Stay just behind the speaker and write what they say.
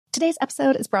Today's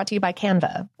episode is brought to you by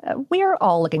Canva. We're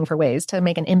all looking for ways to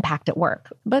make an impact at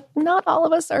work, but not all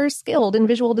of us are skilled in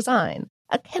visual design.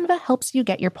 Canva helps you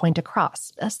get your point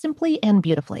across, simply and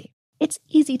beautifully. It's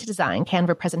easy to design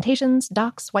Canva presentations,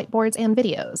 docs, whiteboards, and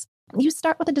videos. You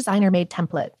start with a designer-made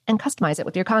template and customize it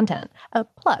with your content.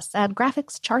 Plus, add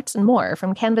graphics, charts, and more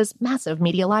from Canva's massive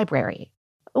media library.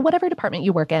 Whatever department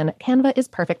you work in, Canva is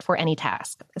perfect for any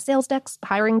task. Sales decks,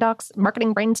 hiring docs,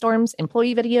 marketing brainstorms,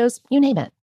 employee videos, you name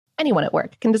it. Anyone at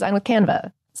work can design with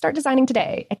Canva. Start designing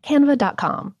today at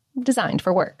canva.com. Designed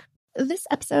for work. This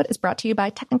episode is brought to you by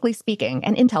Technically Speaking,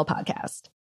 an Intel podcast.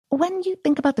 When you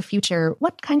think about the future,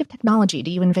 what kind of technology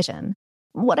do you envision?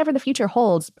 Whatever the future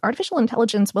holds, artificial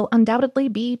intelligence will undoubtedly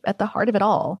be at the heart of it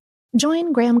all.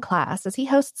 Join Graham Class as he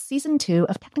hosts Season 2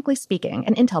 of Technically Speaking,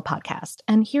 an Intel podcast,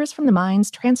 and hears from the minds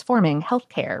transforming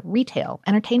healthcare, retail,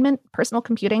 entertainment, personal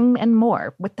computing, and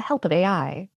more with the help of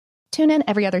AI. Tune in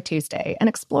every other Tuesday and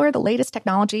explore the latest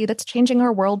technology that's changing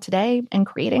our world today and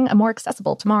creating a more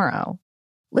accessible tomorrow.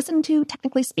 Listen to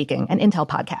Technically Speaking, an Intel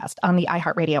podcast on the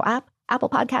iHeartRadio app, Apple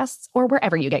Podcasts, or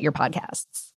wherever you get your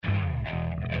podcasts.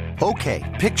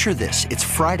 Okay, picture this. It's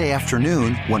Friday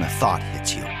afternoon when a thought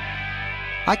hits you.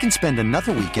 I can spend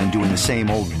another weekend doing the same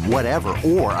old whatever,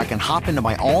 or I can hop into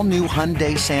my all-new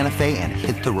Hyundai Santa Fe and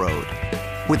hit the road.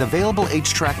 With available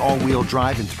H-Track all-wheel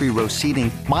drive and 3-row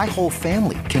seating, my whole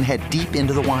family can head deep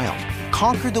into the wild.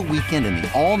 Conquer the weekend in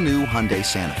the all-new Hyundai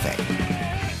Santa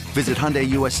Fe. Visit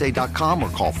HyundaiUSA.com or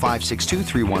call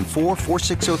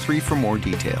 562-314-4603 for more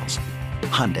details.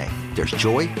 Hyundai, there's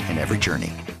joy in every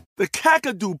journey. The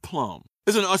Kakadu plum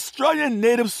is an Australian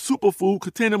native superfood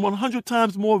containing 100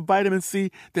 times more vitamin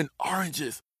C than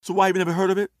oranges. So why have you never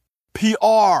heard of it?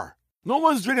 PR. No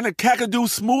one's drinking a Kakadu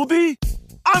smoothie?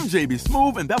 I'm JB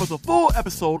Smoove, and that was a full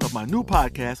episode of my new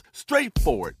podcast,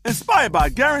 Straightforward, inspired by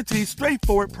guaranteed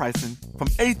straightforward pricing from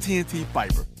AT&T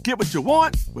Fiber. Get what you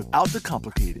want without the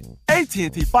complicated. AT&T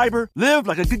Fiber, live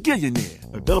like a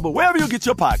gigillionaire. Available wherever you get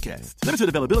your podcasts. Limited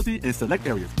availability in select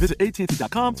areas. Visit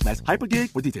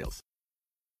AT&T.com/hypergig for details.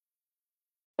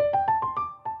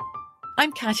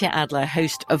 I'm Katya Adler,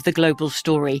 host of The Global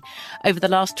Story. Over the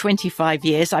last 25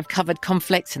 years, I've covered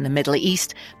conflicts in the Middle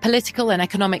East, political and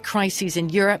economic crises in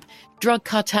Europe, drug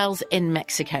cartels in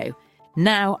Mexico.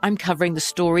 Now I'm covering the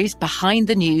stories behind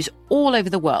the news all over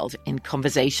the world in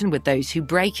conversation with those who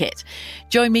break it.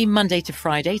 Join me Monday to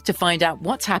Friday to find out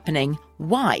what's happening,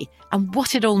 why, and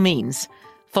what it all means.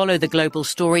 Follow The Global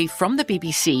Story from the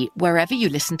BBC wherever you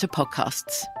listen to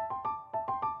podcasts.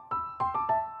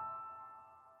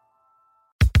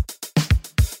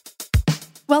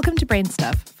 Welcome to Brain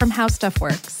Stuff from How Stuff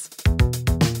Works.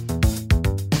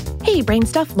 Hey, Brain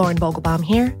Stuff, Lauren Vogelbaum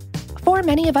here. For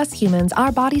many of us humans,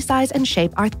 our body size and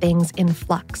shape are things in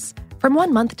flux. From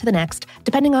 1 month to the next,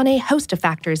 depending on a host of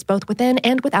factors both within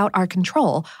and without our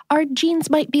control, our genes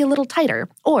might be a little tighter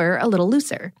or a little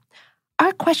looser.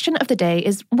 Our question of the day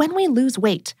is, when we lose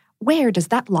weight, where does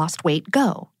that lost weight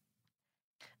go?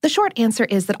 The short answer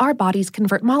is that our bodies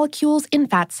convert molecules in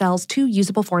fat cells to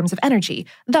usable forms of energy,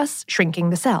 thus shrinking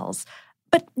the cells.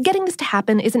 But getting this to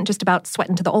happen isn't just about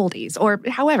sweating to the oldies, or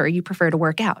however you prefer to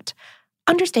work out.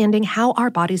 Understanding how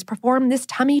our bodies perform this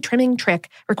tummy-trimming trick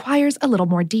requires a little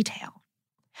more detail.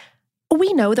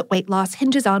 We know that weight loss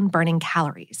hinges on burning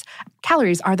calories.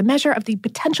 Calories are the measure of the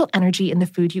potential energy in the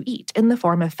food you eat, in the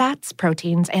form of fats,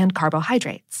 proteins, and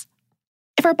carbohydrates.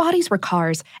 If our bodies were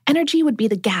cars, energy would be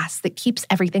the gas that keeps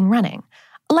everything running.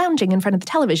 Lounging in front of the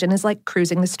television is like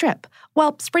cruising the strip,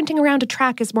 while sprinting around a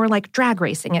track is more like drag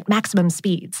racing at maximum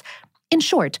speeds. In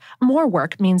short, more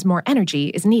work means more energy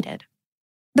is needed.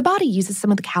 The body uses some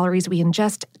of the calories we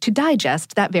ingest to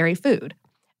digest that very food.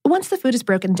 Once the food is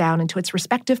broken down into its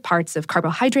respective parts of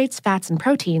carbohydrates, fats, and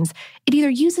proteins, it either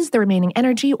uses the remaining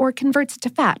energy or converts it to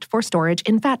fat for storage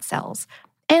in fat cells.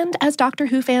 And as Doctor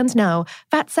Who fans know,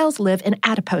 fat cells live in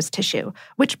adipose tissue,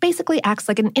 which basically acts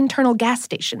like an internal gas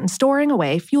station storing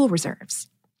away fuel reserves.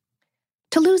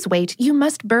 To lose weight, you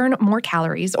must burn more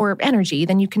calories or energy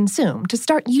than you consume to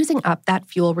start using up that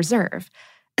fuel reserve.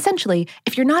 Essentially,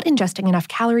 if you're not ingesting enough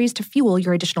calories to fuel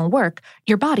your additional work,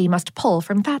 your body must pull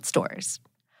from fat stores.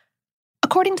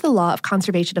 According to the law of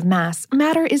conservation of mass,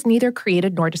 matter is neither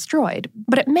created nor destroyed,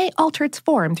 but it may alter its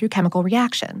form through chemical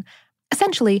reaction.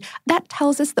 Essentially, that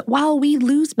tells us that while we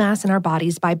lose mass in our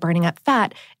bodies by burning up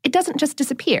fat, it doesn't just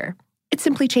disappear. It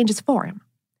simply changes form.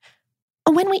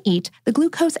 When we eat, the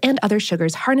glucose and other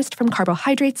sugars harnessed from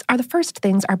carbohydrates are the first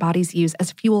things our bodies use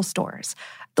as fuel stores.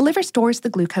 The liver stores the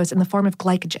glucose in the form of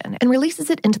glycogen and releases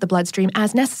it into the bloodstream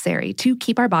as necessary to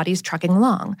keep our bodies trucking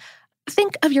along.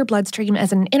 Think of your bloodstream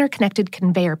as an interconnected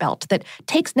conveyor belt that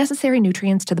takes necessary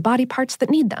nutrients to the body parts that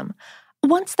need them.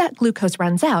 Once that glucose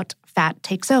runs out, fat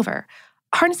takes over.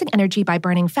 Harnessing energy by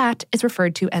burning fat is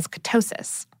referred to as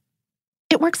ketosis.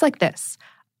 It works like this.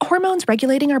 Hormones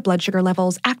regulating our blood sugar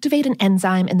levels activate an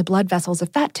enzyme in the blood vessels of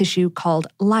fat tissue called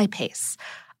lipase.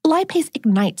 Lipase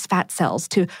ignites fat cells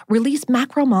to release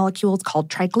macromolecules called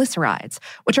triglycerides,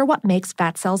 which are what makes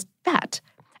fat cells fat.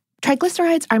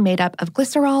 Triglycerides are made up of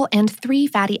glycerol and 3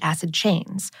 fatty acid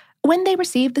chains. When they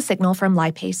receive the signal from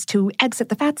lipase to exit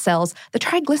the fat cells, the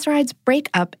triglycerides break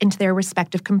up into their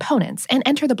respective components and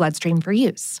enter the bloodstream for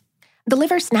use. The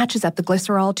liver snatches up the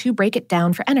glycerol to break it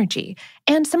down for energy,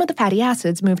 and some of the fatty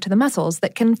acids move to the muscles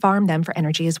that can farm them for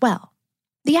energy as well.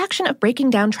 The action of breaking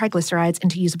down triglycerides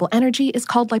into usable energy is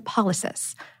called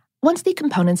lipolysis. Once the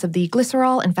components of the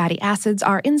glycerol and fatty acids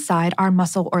are inside our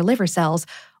muscle or liver cells,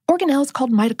 organelles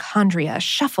called mitochondria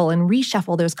shuffle and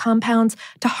reshuffle those compounds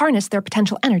to harness their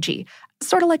potential energy,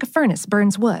 sort of like a furnace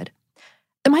burns wood.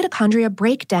 The mitochondria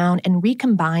break down and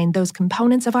recombine those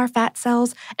components of our fat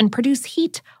cells and produce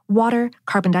heat, water,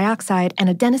 carbon dioxide, and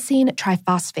adenosine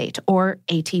triphosphate, or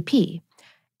ATP.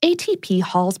 ATP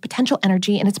hauls potential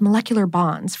energy in its molecular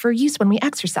bonds for use when we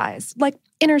exercise, like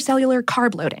intercellular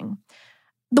carb loading.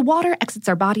 The water exits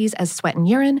our bodies as sweat and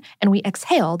urine, and we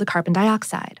exhale the carbon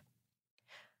dioxide.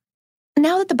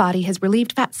 Now that the body has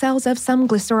relieved fat cells of some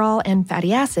glycerol and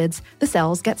fatty acids, the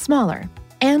cells get smaller.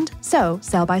 And so,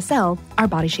 cell by cell, our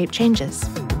body shape changes.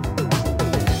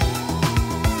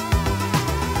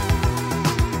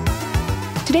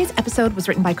 Today's episode was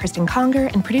written by Kristen Conger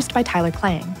and produced by Tyler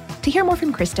Klang. To hear more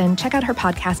from Kristen, check out her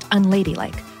podcast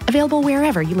Unladylike, available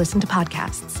wherever you listen to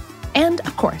podcasts. And,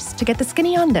 of course, to get the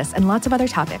skinny on this and lots of other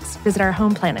topics, visit our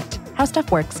home planet,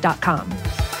 howstuffworks.com.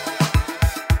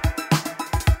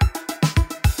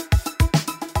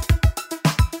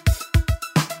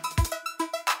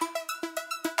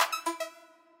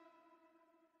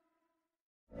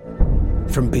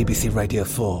 From BBC Radio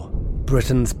 4,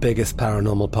 Britain's biggest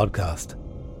paranormal podcast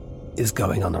is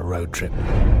going on a road trip.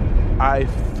 I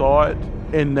thought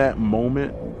in that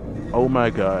moment, oh my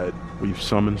God, we've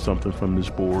summoned something from this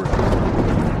board.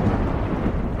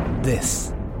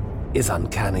 This is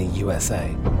Uncanny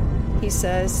USA. He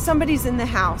says, somebody's in the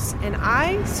house, and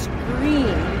I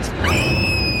screamed.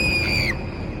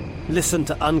 Listen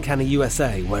to Uncanny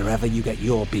USA wherever you get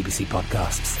your BBC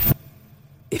podcasts,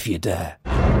 if you dare.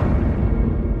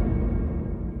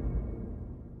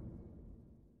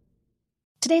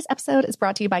 Today's episode is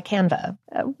brought to you by Canva.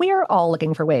 We're all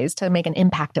looking for ways to make an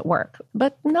impact at work,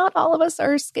 but not all of us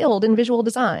are skilled in visual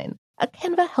design.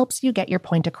 Canva helps you get your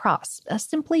point across,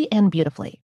 simply and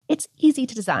beautifully. It's easy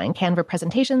to design Canva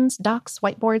presentations, docs,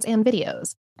 whiteboards, and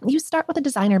videos. You start with a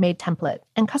designer-made template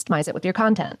and customize it with your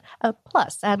content.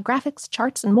 Plus, add graphics,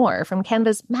 charts, and more from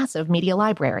Canva's massive media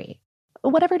library.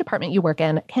 Whatever department you work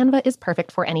in, Canva is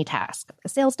perfect for any task.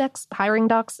 Sales decks, hiring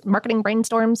docs, marketing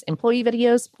brainstorms, employee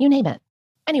videos, you name it.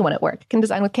 Anyone at work can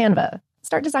design with Canva.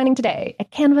 Start designing today at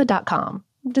canva.com.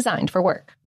 Designed for work.